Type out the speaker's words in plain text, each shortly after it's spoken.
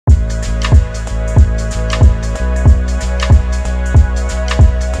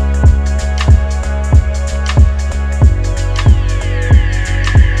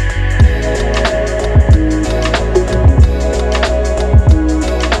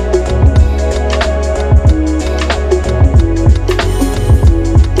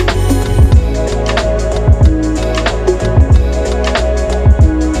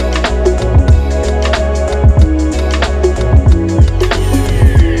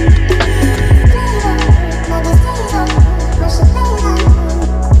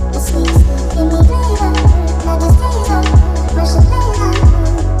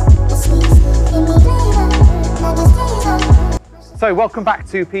welcome back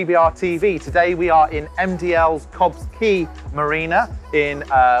to PBR TV. Today we are in MDL's Cobbs Quay Marina in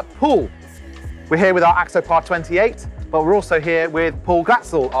Poole. We're here with our Axopar 28, but we're also here with Paul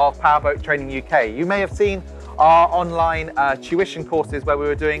Glatzel of Powerboat Training UK. You may have seen our online tuition courses where we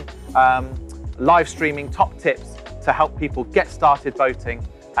were doing live streaming top tips to help people get started boating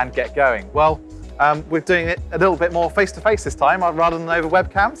and get going. Well, we're doing it a little bit more face-to-face this time rather than over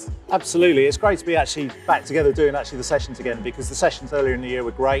webcams. Absolutely, it's great to be actually back together doing the sessions again, because the sessions earlier in the year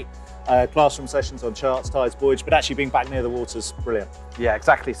were great. Classroom sessions on charts, tides, buoyage, but actually being back near the water's brilliant. Yeah,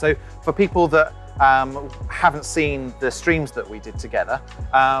 exactly. So for people that haven't seen the streams that we did together,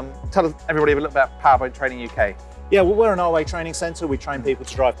 tell everybody a little bit about Powerboat Training UK. Yeah, well, we're an RWA training centre. We train people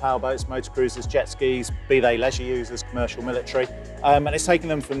to drive powerboats, motor cruisers, jet skis, be they leisure users, commercial, military. And it's taken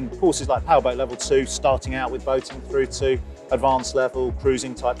them from courses like Powerboat Level 2, starting out with boating, through to advanced level,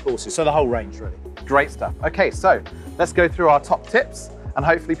 cruising type courses. So the whole range, really. Great stuff. Okay, so let's go through our top tips and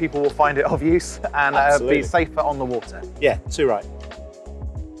hopefully people will find it of use and be safer on the water. Yeah, too right.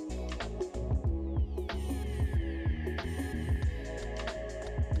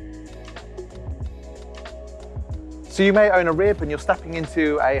 So you may own a rib and you're stepping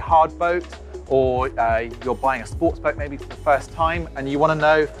into a hard boat, or you're buying a sports boat maybe for the first time, and you want to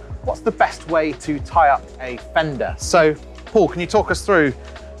know what's the best way to tie up a fender. So Paul, can you talk us through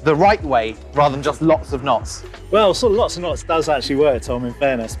the right way rather than just lots of knots? Well, sort of lots of knots does actually work, Tom, in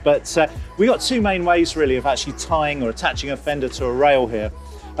fairness, but we've got two main ways really of actually tying or attaching a fender to a rail here.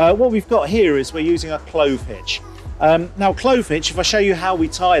 What we've got here is we're using a clove hitch. Now clove hitch, if I show you how we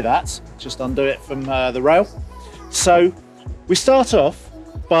tie that, just undo it from the rail. So we start off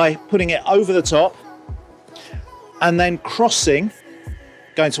by putting it over the top and then crossing,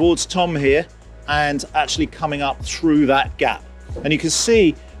 going towards Tom here, and actually coming up through that gap. And you can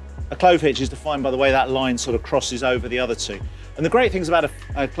see a clove hitch is defined by the way that line sort of crosses over the other two. And the great things about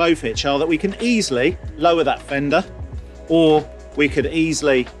a clove hitch are that we can easily lower that fender, or we could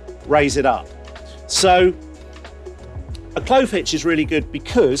easily raise it up. So a clove hitch is really good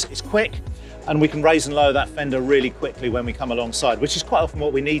because it's quick, and we can raise and lower that fender really quickly when we come alongside, which is quite often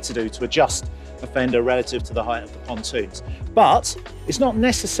what we need to do to adjust a fender relative to the height of the pontoons. But it's not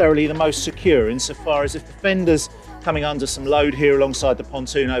necessarily the most secure, insofar as if the fender's coming under some load here alongside the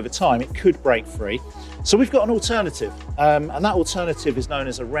pontoon over time, it could break free. So we've got an alternative, and that alternative is known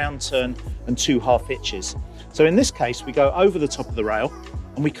as a round turn and 2 half hitches. So in this case, we go over the top of the rail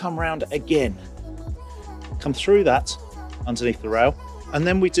and we come round again, come through that underneath the rail, and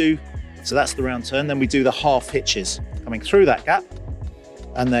then we do, so that's the round turn, then we do the half hitches, coming through that gap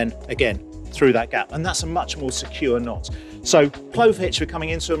and then again through that gap, and that's a much more secure knot. So clove hitch for coming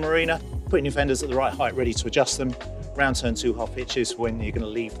into a marina, putting your fenders at the right height ready to adjust them. Round turn 2 half hitches when you're going to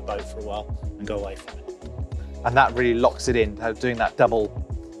leave the boat for a while and go away from it. And that really locks it in, doing that double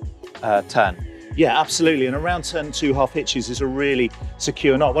turn. Yeah, absolutely, and a round turn 2 half hitches is a really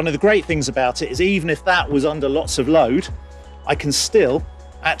secure knot. One of the great things about it is even if that was under lots of load, I can still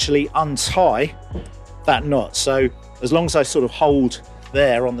actually untie that knot. So as long as I sort of hold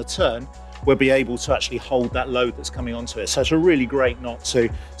there on the turn, we'll be able to actually hold that load that's coming onto it. So it's a really great knot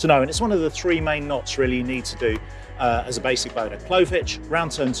to know, and it's one of the 3 main knots really you need to do as a basic boater: clove hitch,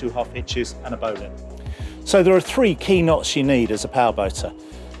 round turn 2 half hitches, and a bowline. So there are 3 key knots you need as a powerboater: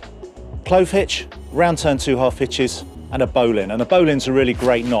 clove hitch, round turn 2 half hitches, and a bowline. And a bowline's a really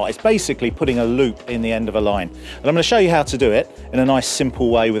great knot. It's basically putting a loop in the end of a line. And I'm going to show you how to do it in a nice simple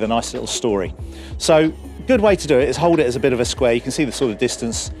way with a nice little story. So a good way to do it is hold it as a bit of a square. You can see the sort of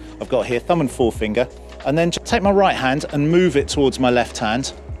distance I've got here, thumb and forefinger, and then just take my right hand and move it towards my left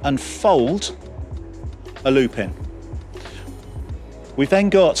hand and fold a loop in. We've then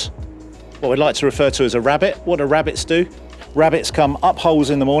got what we'd like to refer to as a rabbit. What do rabbits do? Rabbits come up holes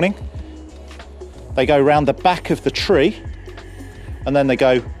in the morning, they go round the back of the tree, and then they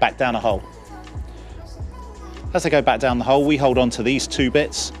go back down a hole. As they go back down the hole, we hold on to these 2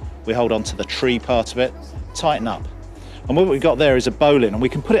 bits, we hold on to the tree part of it, tighten up. And what we've got there is a bowline, and we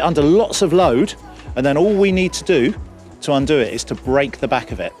can put it under lots of load, and then all we need to do to undo it is to break the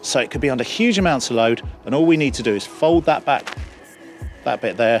back of it. So it could be under huge amounts of load, and all we need to do is fold that back, that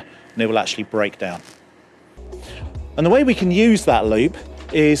bit there, and it will actually break down. And the way we can use that loop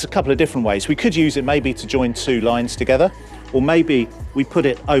is a couple of different ways. We could use it maybe to join 2 lines together, or maybe we put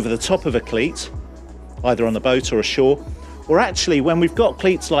it over the top of a cleat, either on the boat or ashore, or actually when we've got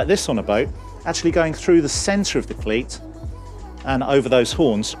cleats like this on a boat, actually going through the center of the cleat and over those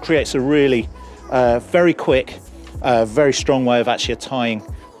horns creates a really very quick, very strong way of actually tying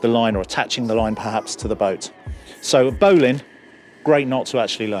the line, or attaching the line perhaps to the boat. So a bowline, great knot to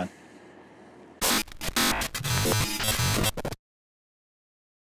actually learn.